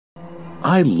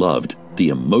I loved the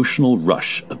emotional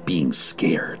rush of being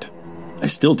scared. I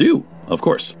still do, of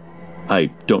course. I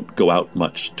don't go out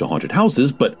much to haunted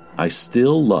houses, but I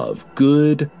still love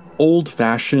good,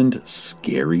 old-fashioned,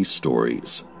 scary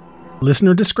stories.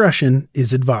 Listener discretion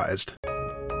is advised.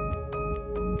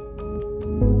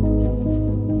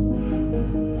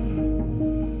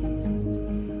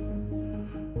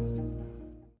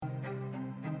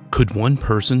 Could one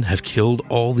person have killed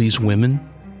all these women?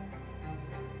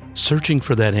 Searching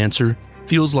for that answer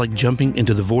feels like jumping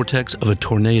into the vortex of a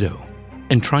tornado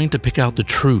and trying to pick out the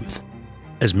truth,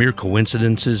 as mere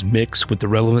coincidences mix with the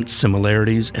relevant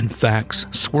similarities and facts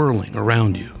swirling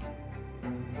around you.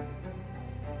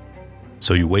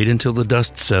 So you wait until the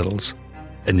dust settles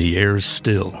and the air is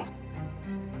still.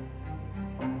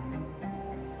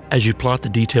 As you plot the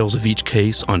details of each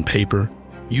case on paper,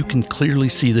 you can clearly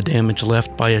see the damage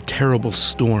left by a terrible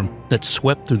storm that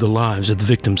swept through the lives of the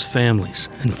victims' families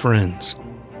and friends.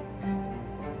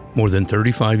 More than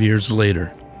 35 years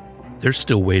later, they're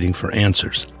still waiting for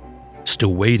answers,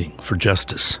 still waiting for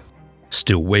justice,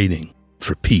 still waiting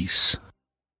for peace.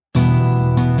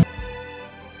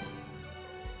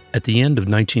 At the end of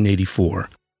 1984,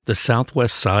 the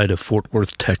southwest side of Fort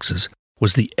Worth, Texas,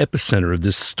 was the epicenter of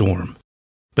this storm,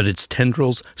 but its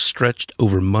tendrils stretched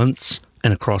over months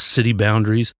and across city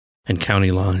boundaries and county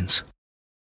lines.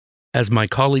 As my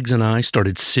colleagues and I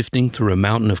started sifting through a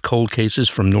mountain of cold cases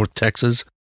from North Texas,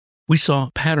 we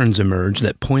saw patterns emerge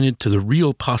that pointed to the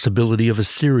real possibility of a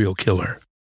serial killer.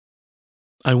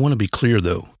 I want to be clear,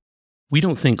 though. We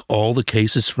don't think all the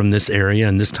cases from this area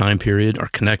and this time period are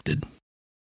connected.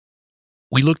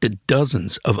 We looked at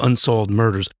dozens of unsolved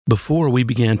murders before we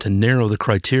began to narrow the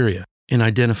criteria and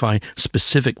identify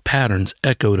specific patterns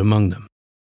echoed among them.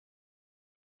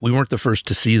 We weren't the first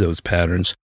to see those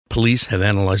patterns. Police have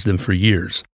analyzed them for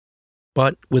years.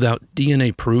 But without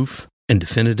DNA proof and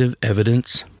definitive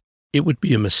evidence, it would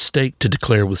be a mistake to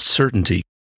declare with certainty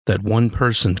that one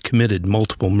person committed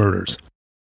multiple murders.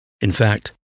 In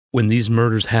fact, when these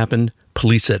murders happened,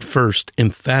 police at first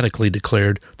emphatically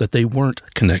declared that they weren't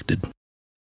connected.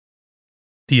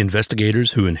 The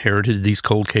investigators who inherited these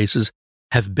cold cases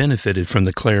have benefited from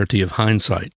the clarity of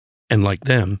hindsight, and like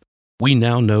them, we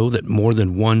now know that more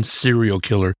than one serial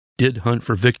killer did hunt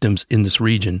for victims in this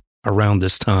region around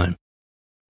this time.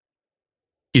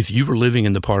 If you were living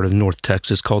in the part of North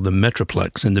Texas called the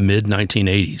Metroplex in the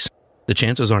mid-1980s, the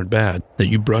chances aren't bad that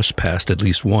you brushed past at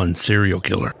least one serial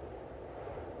killer.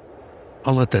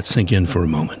 I'll let that sink in for a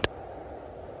moment.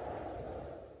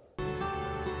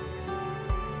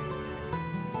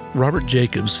 Robert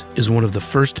Jacobs is one of the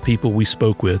first people we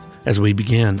spoke with as we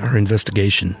began our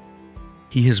investigation.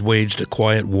 He has waged a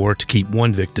quiet war to keep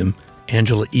one victim,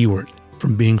 Angela Ewart,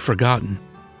 from being forgotten,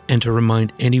 and to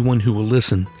remind anyone who will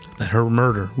listen that her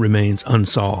murder remains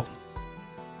unsolved.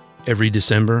 Every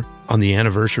December, on the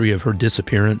anniversary of her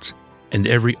disappearance, and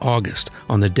every August,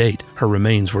 on the date her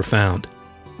remains were found,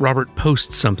 Robert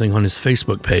posts something on his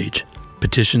Facebook page,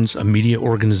 petitions a media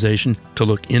organization to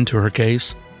look into her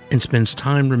case, and spends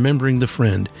time remembering the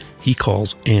friend he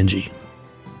calls Angie.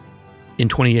 In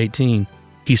 2018,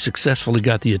 he successfully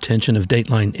got the attention of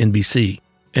Dateline NBC,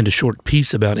 and a short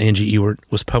piece about Angie Ewart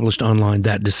was published online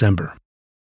that December.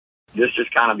 This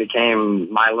just kind of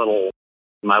became my little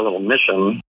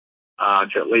mission to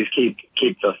at least keep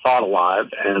the thought alive,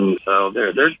 and so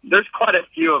there's quite a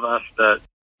few of us that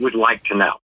would like to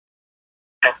know.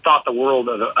 I thought the world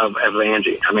of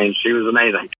Angie. I mean, she was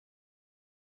amazing.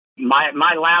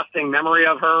 My lasting memory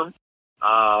of her,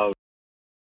 I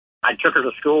took her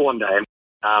to school one day.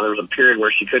 There was a period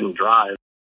where she couldn't drive,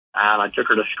 and I took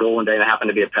her to school one day, and it happened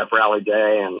to be a pep rally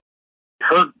day, and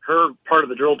her part of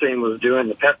the drill team was doing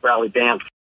the pep rally dance,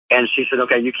 and she said,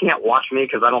 "Okay, you can't watch me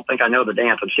because I don't think I know the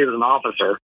dance." And she was an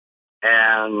officer,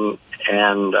 and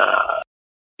I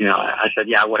said,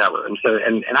 "Yeah, whatever." And so,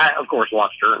 and I of course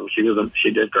watched her, and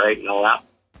she did great and all that.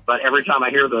 But every time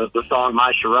I hear the song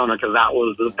 "My Sharona," because that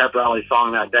was the pep rally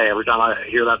song that day, every time I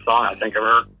hear that song, I think of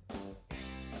her.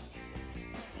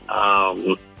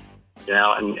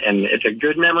 And it's a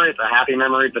good memory, it's a happy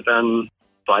memory, but then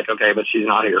it's like, okay, but she's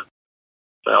not here.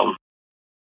 So,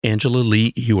 Angela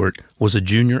Lee Ewart was a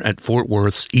junior at Fort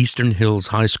Worth's Eastern Hills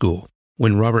High School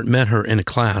when Robert met her in a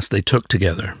class they took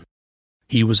together.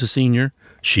 He was a senior,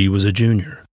 she was a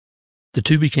junior. The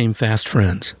two became fast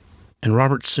friends, and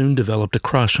Robert soon developed a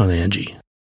crush on Angie.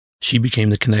 She became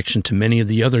the connection to many of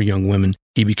the other young women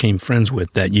he became friends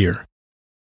with that year.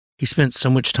 He spent so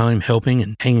much time helping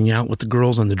and hanging out with the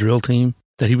girls on the drill team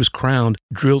that he was crowned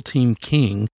Drill Team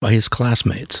King by his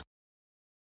classmates.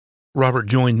 Robert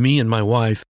joined me and my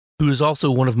wife, who is also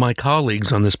one of my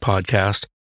colleagues on this podcast,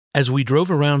 as we drove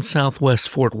around southwest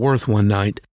Fort Worth one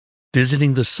night,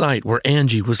 visiting the site where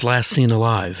Angie was last seen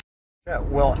alive.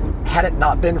 Well, had it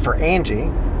not been for Angie,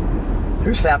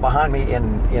 who sat behind me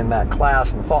in that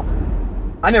class in the fall,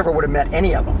 I never would have met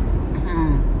any of them.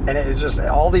 Mm-hmm. And it's just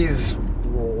all these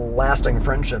lasting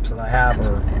friendships that I have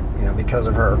are, because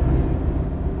of her.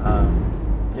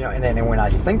 And when I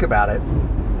think about it,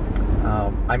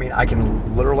 I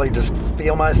can literally just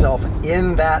feel myself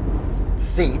in that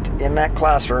seat, in that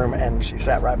classroom, and she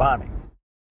sat right behind me.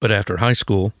 But after high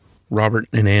school, Robert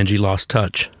and Angie lost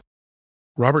touch.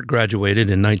 Robert graduated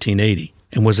in 1980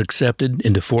 and was accepted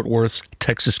into Fort Worth's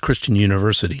Texas Christian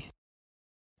University.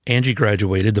 Angie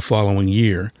graduated the following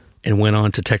year and went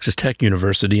on to Texas Tech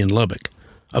University in Lubbock,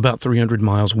 about 300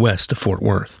 miles west of Fort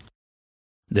Worth.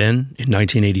 Then, in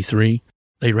 1983,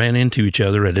 they ran into each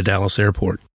other at a Dallas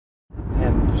airport.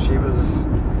 And she was,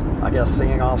 I guess,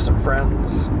 seeing off some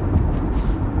friends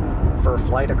for a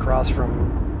flight across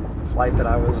from the flight that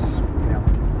I was,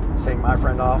 seeing my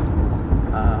friend off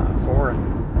for.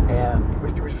 And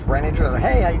we just ran into each other.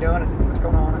 Hey, how you doing? And what's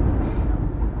going on?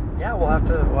 And, yeah, we'll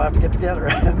have to get together.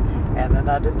 And then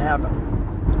that didn't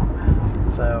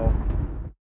happen. So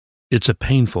it's a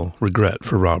painful regret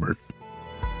for Robert.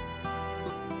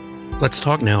 Let's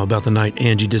talk now about the night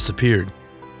Angie disappeared.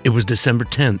 It was December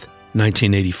 10th,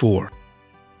 1984.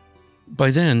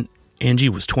 By then, Angie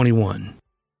was 21.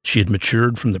 She had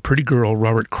matured from the pretty girl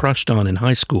Robert crushed on in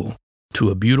high school to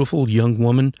a beautiful young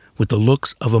woman with the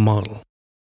looks of a model.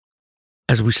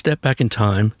 As we step back in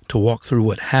time to walk through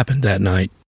what happened that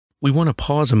night, we want to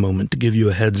pause a moment to give you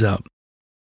a heads up.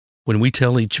 When we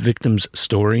tell each victim's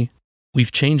story,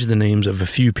 we've changed the names of a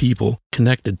few people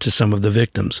connected to some of the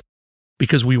victims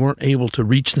because we weren't able to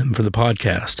reach them for the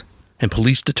podcast, and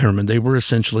police determined they were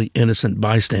essentially innocent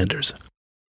bystanders.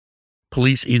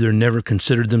 Police either never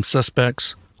considered them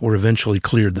suspects or eventually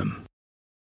cleared them.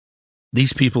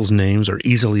 These people's names are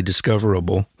easily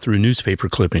discoverable through newspaper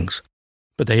clippings,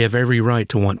 but they have every right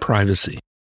to want privacy.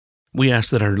 We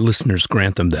ask that our listeners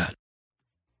grant them that.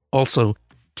 Also,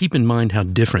 keep in mind how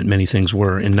different many things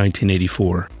were in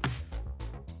 1984.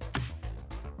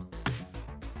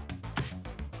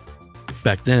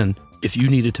 Back then, if you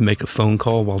needed to make a phone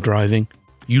call while driving,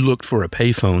 you looked for a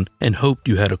payphone and hoped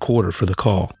you had a quarter for the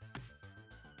call.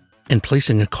 And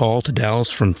placing a call to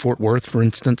Dallas from Fort Worth, for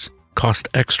instance, cost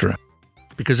extra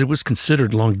because it was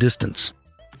considered long distance.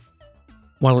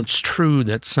 While it's true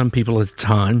that some people at the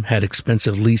time had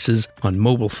expensive leases on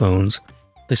mobile phones,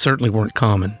 they certainly weren't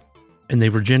common, and they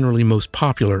were generally most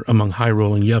popular among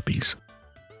high-rolling yuppies.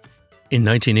 In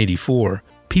 1984,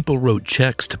 people wrote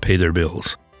checks to pay their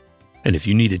bills, and if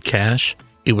you needed cash,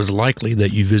 it was likely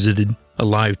that you visited a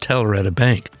live teller at a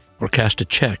bank or cashed a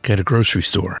check at a grocery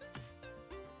store.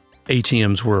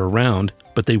 ATMs were around,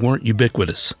 but they weren't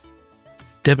ubiquitous.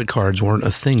 Debit cards weren't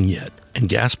a thing yet, and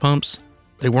gas pumps,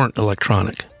 they weren't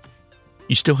electronic.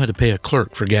 You still had to pay a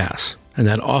clerk for gas, and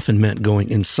that often meant going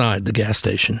inside the gas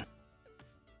station.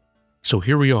 So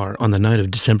here we are on the night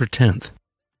of December 10th,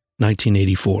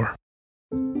 1984.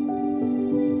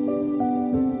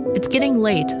 It's getting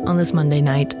late on this Monday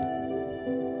night.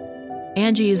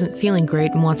 Angie isn't feeling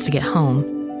great and wants to get home.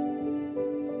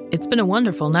 It's been a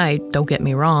wonderful night, don't get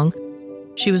me wrong.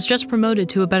 She was just promoted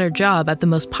to a better job at the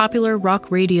most popular rock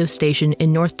radio station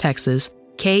in North Texas,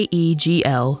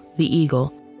 KEGL, The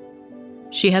Eagle.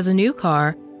 She has a new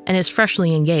car and is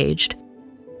freshly engaged.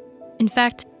 In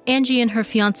fact, Angie and her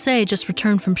fiancé just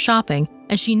returned from shopping,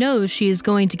 and she knows she is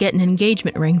going to get an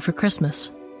engagement ring for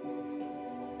Christmas.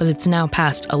 But it's now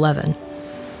past 11.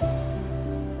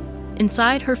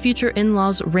 Inside her future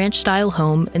in-laws' ranch-style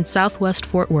home in southwest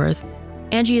Fort Worth,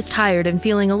 Angie is tired and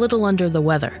feeling a little under the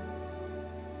weather.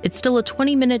 It's still a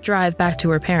 20-minute drive back to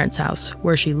her parents' house,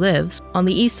 where she lives, on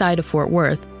the east side of Fort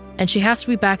Worth, and she has to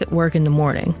be back at work in the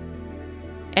morning.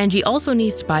 Angie also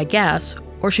needs to buy gas,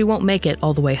 or she won't make it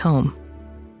all the way home.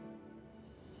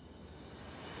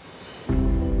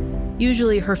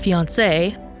 Usually her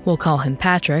fiancé, we'll call him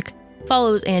Patrick,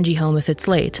 follows Angie home if it's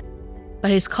late.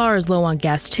 But his car is low on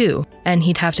gas too, and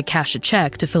he'd have to cash a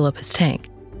check to fill up his tank.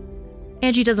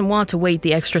 Angie doesn't want to wait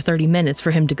the extra 30 minutes for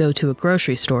him to go to a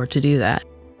grocery store to do that.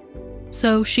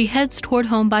 So she heads toward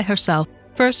home by herself,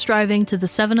 first driving to the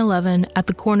 7-Eleven at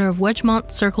the corner of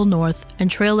Wedgemont Circle North and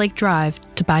Trail Lake Drive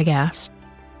to buy gas.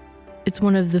 It's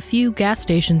one of the few gas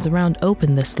stations around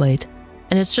open this late,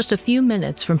 and it's just a few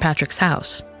minutes from Patrick's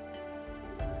house.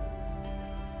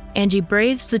 Angie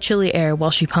braves the chilly air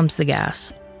while she pumps the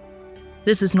gas.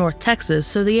 This is North Texas,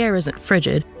 so the air isn't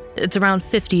frigid. It's around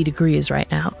 50 degrees right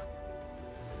now.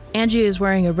 Angie is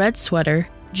wearing a red sweater,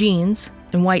 jeans,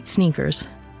 and white sneakers.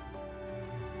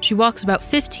 She walks about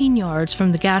 15 yards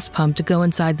from the gas pump to go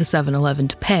inside the 7-Eleven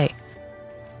to pay.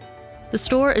 The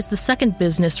store is the second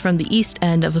business from the east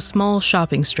end of a small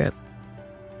shopping strip.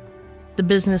 The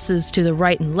businesses to the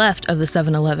right and left of the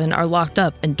 7-Eleven are locked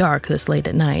up and dark this late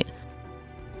at night.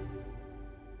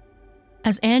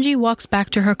 As Angie walks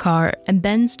back to her car and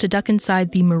bends to duck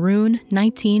inside the maroon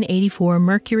 1984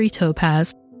 Mercury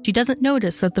Topaz, she doesn't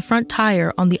notice that the front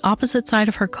tire on the opposite side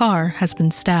of her car has been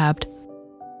stabbed.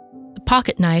 The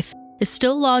pocket knife is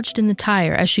still lodged in the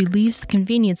tire as she leaves the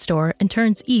convenience store and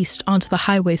turns east onto the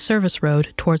highway service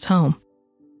road towards home.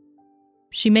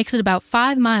 She makes it about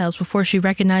 5 miles before she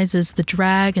recognizes the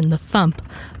drag and the thump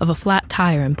of a flat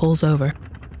tire and pulls over.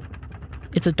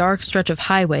 It's a dark stretch of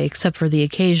highway except for the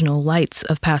occasional lights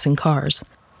of passing cars.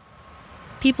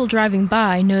 People driving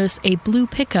by notice a blue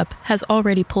pickup has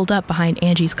already pulled up behind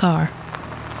Angie's car.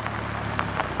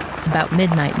 It's about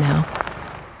midnight now.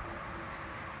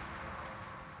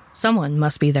 Someone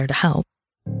must be there to help.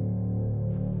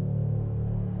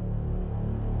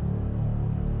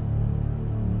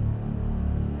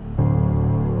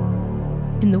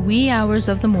 In the wee hours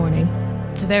of the morning,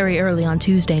 it's very early on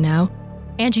Tuesday now,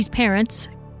 Angie's parents,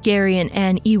 Gary and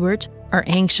Ann Ewert, are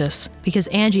anxious because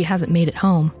Angie hasn't made it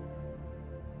home.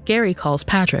 Gary calls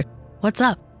Patrick. "What's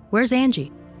up? Where's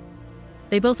Angie?"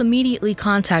 They both immediately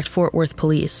contact Fort Worth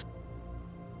police.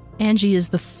 Angie is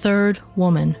the third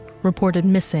woman reported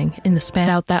missing in the span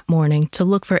out that morning to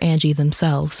look for Angie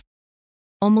themselves.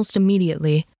 Almost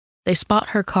immediately, they spot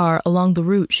her car along the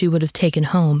route she would have taken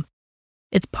home.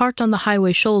 It's parked on the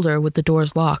highway shoulder with the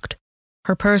doors locked.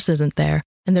 Her purse isn't there,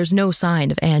 and there's no sign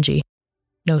of Angie.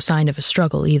 No sign of a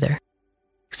struggle either,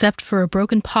 except for a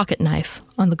broken pocket knife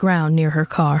on the ground near her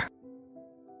car.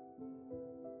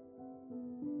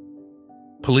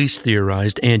 Police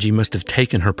theorized Angie must have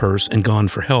taken her purse and gone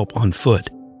for help on foot,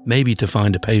 maybe to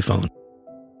find a payphone.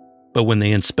 But when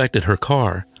they inspected her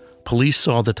car, police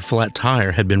saw that the flat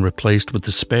tire had been replaced with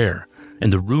the spare,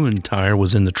 and the ruined tire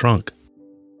was in the trunk.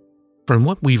 From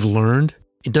what we've learned,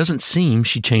 it doesn't seem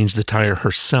she changed the tire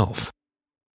herself.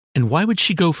 And why would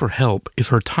she go for help if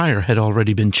her tire had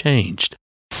already been changed?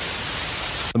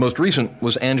 The most recent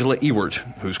was Angela Ewert,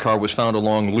 whose car was found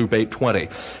along Loop 820.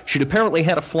 She'd apparently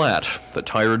had a flat. The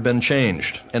tire had been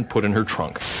changed and put in her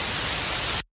trunk.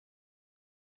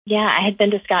 Yeah, I had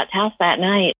been to Scott's house that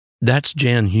night. That's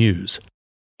Jan Hughes.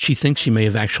 She thinks she may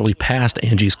have actually passed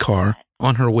Angie's car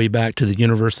on her way back to the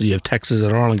University of Texas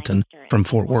at Arlington from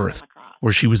Fort Worth,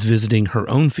 where she was visiting her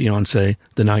own fiancé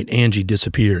the night Angie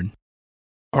disappeared.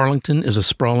 Arlington is a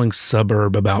sprawling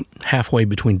suburb about halfway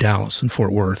between Dallas and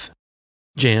Fort Worth.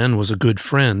 Jan was a good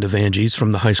friend of Angie's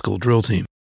from the high school drill team.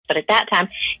 But at that time,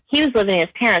 he was living with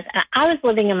his parents, and I was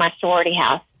living in my sorority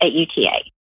house at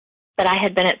UTA. But I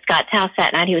had been at Scott's house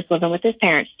that night. He was living with his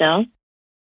parents still.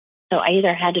 So I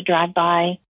either had to drive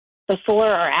by before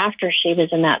or after she was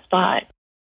in that spot.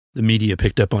 The media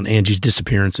picked up on Angie's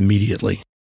disappearance immediately.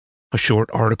 A short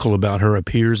article about her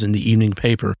appears in the evening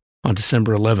paper on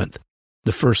December 11th,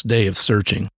 the first day of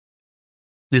searching.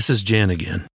 This is Jan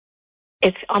again.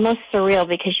 It's almost surreal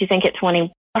because you think at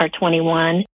 20 or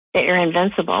 21 that you're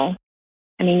invincible.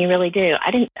 I mean, you really do.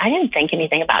 I didn't think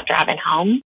anything about driving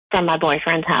home from my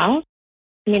boyfriend's house.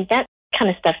 I mean, that kind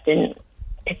of stuff didn't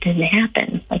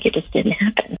happen. Like, it just didn't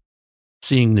happen.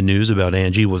 Seeing the news about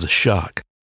Angie was a shock.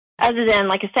 Other than,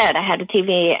 like I said, I had a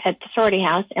TV at the sorority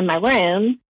house in my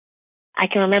room. I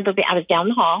can remember I was down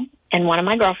the hall in one of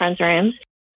my girlfriend's rooms,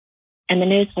 and the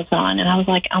news was on, and I was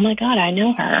like, oh my God, I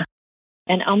know her.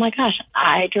 And oh my gosh,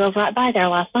 I drove right by there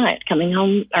last night, coming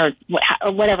home, or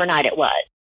whatever night it was.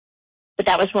 But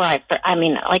that was where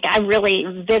I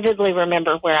really vividly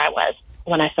remember where I was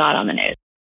when I saw it on the news.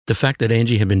 The fact that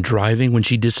Angie had been driving when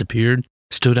she disappeared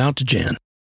stood out to Jan.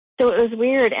 So it was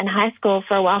weird. In high school,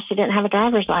 for a while, she didn't have a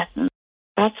driver's license.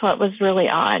 That's what was really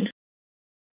odd.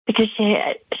 Because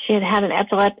she had an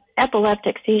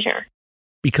epileptic seizure.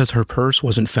 Because her purse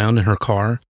wasn't found in her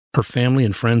car, her family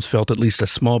and friends felt at least a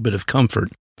small bit of comfort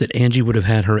that Angie would have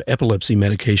had her epilepsy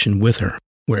medication with her,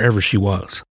 wherever she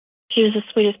was. She was the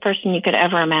sweetest person you could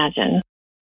ever imagine.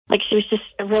 Like, she was just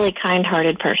a really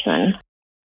kind-hearted person.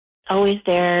 Always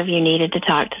there if you needed to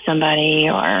talk to somebody,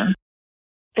 or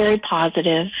very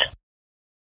positive.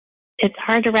 It's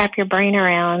hard to wrap your brain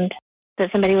around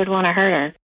that somebody would want to hurt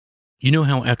her. You know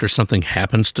how after something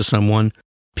happens to someone,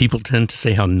 people tend to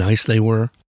say how nice they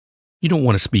were? You don't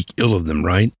want to speak ill of them,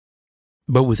 right?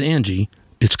 But with Angie,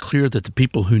 it's clear that the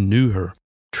people who knew her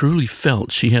truly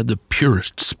felt she had the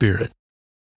purest spirit.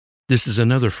 This is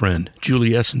another friend,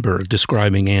 Julie Essenberg,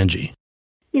 describing Angie.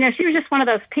 You know, she was just one of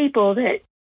those people that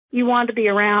you wanted to be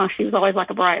around. She was always like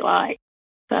a bright light.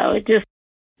 So it just,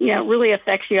 really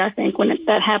affects you, I think, when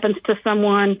that happens to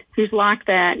someone who's like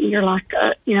that. And you're like,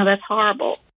 that's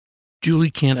horrible.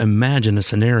 Julie can't imagine a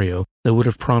scenario that would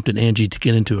have prompted Angie to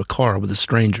get into a car with a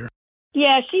stranger.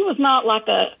 Yeah, she was not like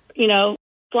a,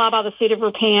 fly by the seat of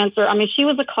her pants, she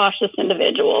was a cautious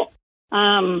individual.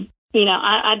 I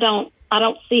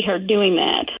don't see her doing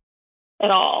that at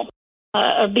all,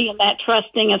 or being that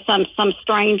trusting of some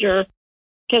stranger.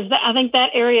 Because I think that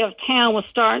area of town was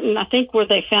starting, I think where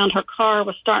they found her car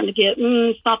was starting to get,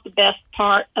 it's not the best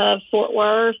part of Fort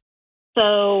Worth.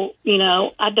 So,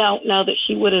 I don't know that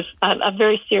she would have, I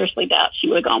very seriously doubt she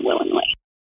would have gone willingly.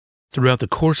 Throughout the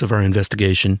course of our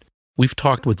investigation, we've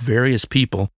talked with various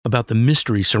people about the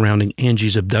mystery surrounding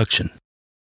Angie's abduction.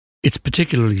 It's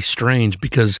particularly strange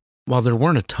because while there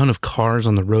weren't a ton of cars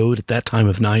on the road at that time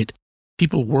of night,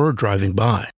 people were driving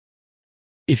by.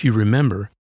 If you remember,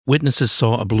 witnesses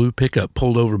saw a blue pickup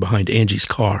pulled over behind Angie's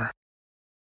car.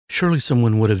 Surely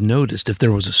someone would have noticed if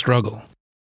there was a struggle.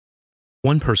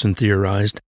 One person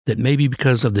theorized that maybe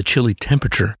because of the chilly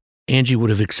temperature, Angie would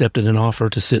have accepted an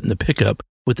offer to sit in the pickup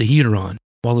with the heater on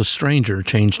while the stranger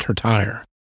changed her tire.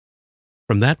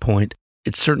 From that point,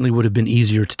 it certainly would have been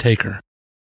easier to take her.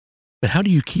 But how do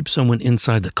you keep someone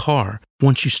inside the car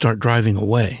once you start driving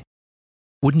away?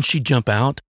 Wouldn't she jump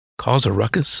out, cause a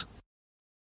ruckus?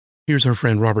 Here's our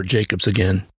friend Robert Jacobs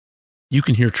again. You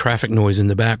can hear traffic noise in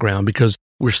the background because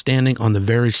we're standing on the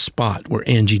very spot where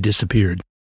Angie disappeared.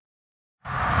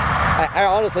 I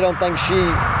honestly don't think she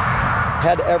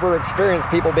had ever experienced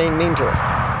people being mean to her.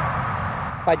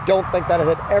 I don't think that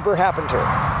had ever happened to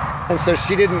her. And so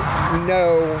she didn't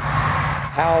know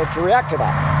how to react to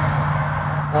that.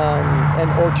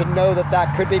 Or to know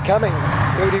that could be coming.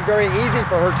 It would be very easy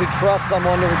for her to trust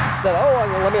someone who said,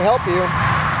 let me help you.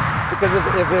 Because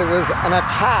if it was an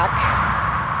attack,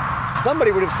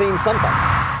 somebody would have seen something.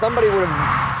 Somebody would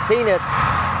have seen it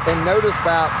and noticed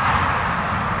that.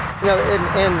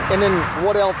 And then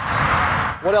what else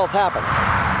happened?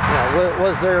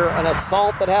 Was there an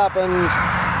assault that happened?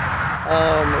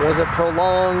 Was it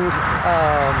prolonged?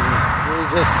 Did he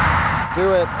just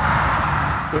do it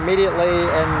immediately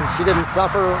and she didn't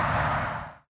suffer?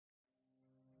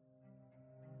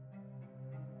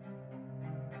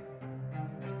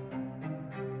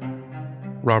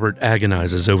 Robert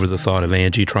agonizes over the thought of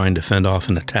Angie trying to fend off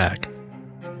an attack.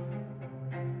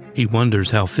 He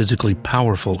wonders how physically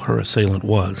powerful her assailant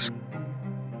was.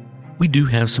 We do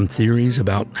have some theories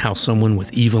about how someone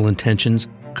with evil intentions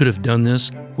could have done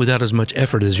this without as much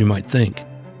effort as you might think.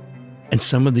 And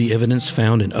some of the evidence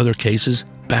found in other cases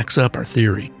backs up our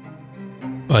theory.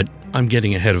 But I'm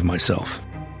getting ahead of myself.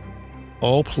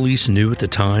 All police knew at the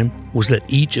time was that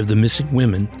each of the missing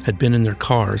women had been in their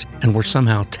cars and were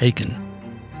somehow taken.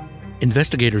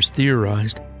 Investigators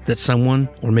theorized that someone,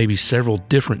 or maybe several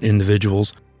different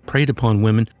individuals, preyed upon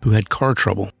women who had car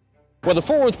trouble. What the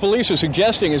Fort Worth police are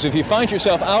suggesting is if you find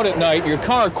yourself out at night, your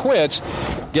car quits,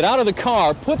 get out of the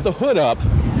car, put the hood up,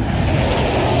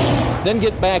 then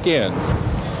get back in.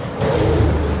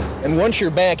 And once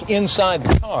you're back inside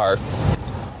the car,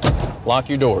 lock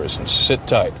your doors and sit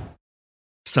tight.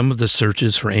 Some of the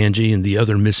searches for Angie and the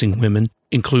other missing women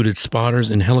included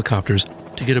spotters and helicopters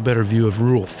to get a better view of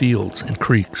rural fields and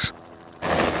creeks.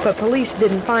 But police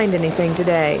didn't find anything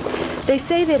today. They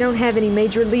say they don't have any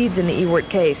major leads in the Ewart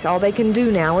case. All they can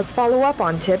do now is follow up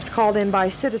on tips called in by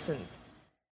citizens.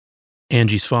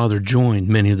 Angie's father joined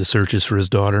many of the searches for his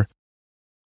daughter.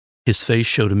 His face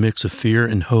showed a mix of fear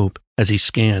and hope as he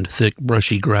scanned thick,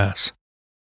 brushy grass.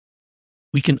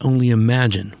 We can only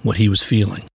imagine what he was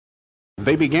feeling.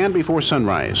 They began before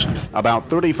sunrise. About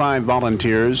 35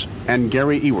 volunteers and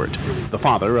Gary Ewart, the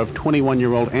father of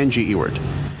 21-year-old Angie Ewart.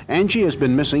 Angie has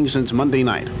been missing since Monday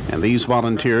night, and these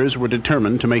volunteers were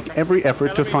determined to make every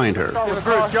effort to find her.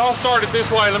 Y'all start it this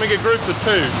way. Let me get groups of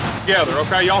 2 together,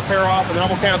 okay? Y'all pair off, and then I'm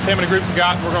going to count how many groups we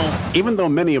got, and we're going. Even though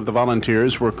many of the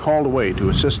volunteers were called away to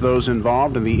assist those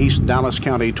involved in the East Dallas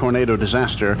County tornado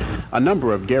disaster, a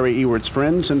number of Gary Ewart's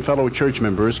friends and fellow church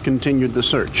members continued the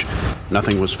search.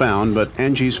 Nothing was found, but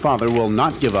Angie's father will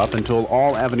not give up until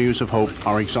all avenues of hope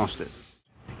are exhausted.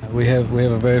 We have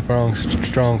a very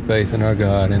strong faith in our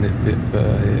God, and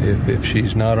if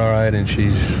she's not all right and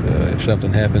if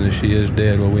something happens and she is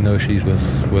dead, well, we know she's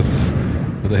with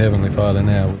the Heavenly Father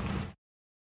now.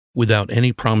 Without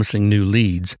any promising new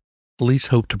leads, police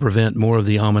hope to prevent more of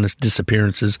the ominous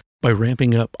disappearances by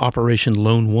ramping up Operation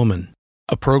Lone Woman,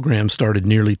 a program started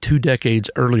nearly 2 decades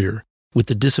earlier with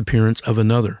the disappearance of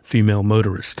another female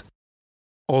motorist.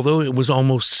 Although it was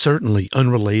almost certainly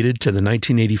unrelated to the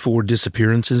 1984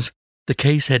 disappearances, the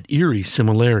case had eerie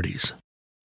similarities.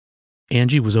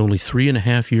 Angie was only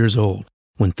 3.5 years old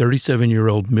when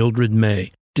 37-year-old Mildred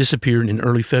May disappeared in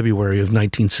early February of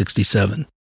 1967.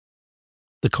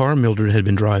 The car Mildred had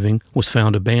been driving was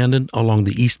found abandoned along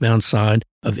the eastbound side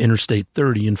of Interstate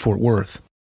 30 in Fort Worth.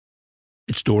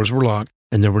 Its doors were locked,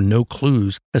 and there were no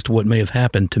clues as to what may have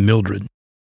happened to Mildred.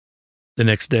 The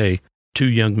next day, 2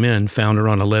 young men found her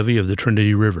on a levee of the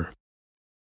Trinity River.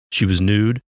 She was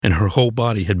nude, and her whole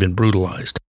body had been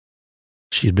brutalized.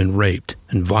 She had been raped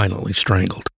and violently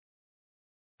strangled.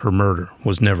 Her murder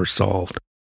was never solved.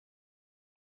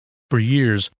 For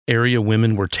years, area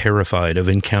women were terrified of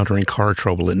encountering car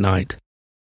trouble at night.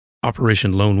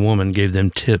 Operation Lone Woman gave them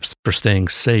tips for staying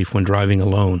safe when driving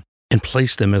alone and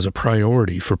placed them as a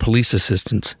priority for police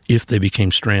assistance if they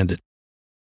became stranded.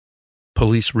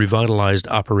 Police revitalized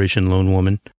Operation Lone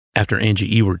Woman after Angie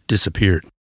Ewert disappeared.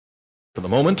 For the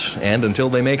moment, and until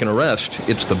they make an arrest,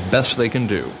 it's the best they can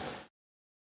do.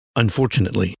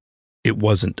 Unfortunately, it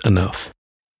wasn't enough.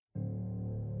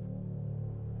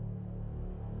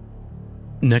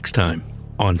 Next time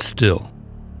on Still.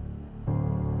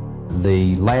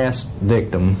 The last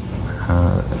victim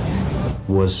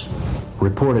was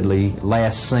reportedly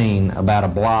last seen about a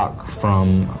block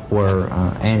from where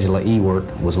Angela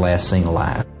Ewert was last seen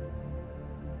alive.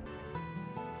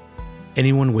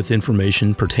 Anyone with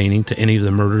information pertaining to any of the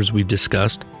murders we've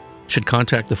discussed should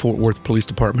contact the Fort Worth Police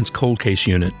Department's Cold Case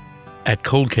Unit at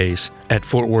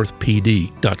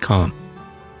coldcase@fortworthpd.com.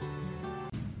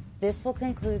 This will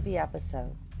conclude the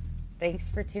episode. Thanks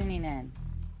for tuning in.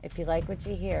 If you like what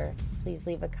you hear, please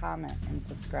leave a comment and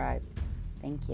subscribe. Thank you.